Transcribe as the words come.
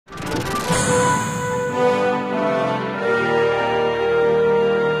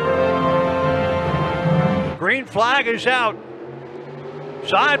flag is out.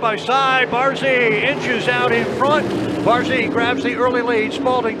 Side by side, Barzy inches out in front. Barzy grabs the early lead.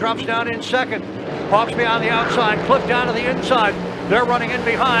 Spalding drops down in second. Hawksby on the outside, Cliff down to the inside. They're running in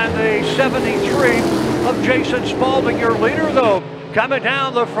behind the 73 of Jason Spalding. Your leader, though, coming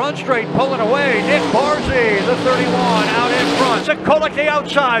down the front straight, pulling away. Nick Barzy, the 31, out in front. Sokolic the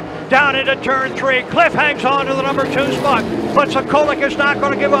outside, down into turn 3. Cliff hangs on to the number 2 spot, but Sokolic is not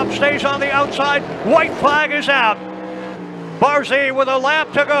going to give up, stays on the outside. White flag is out. Barzy with a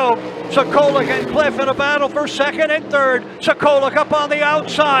lap to go. Sokolic and Cliff in a battle for second and third. Sokolic up on the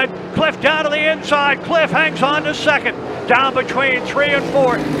outside. Cliff down to the inside. Cliff hangs on to second. Down between 3 and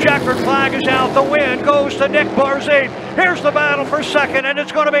 4. Checkered flag is out. The win goes to Nick Barzy. Here's the battle for second, and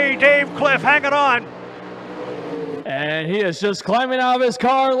it's going to be Dave Cliff hanging on. And he is just climbing out of his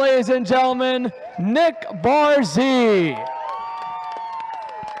car, ladies and gentlemen, Nick Barzy.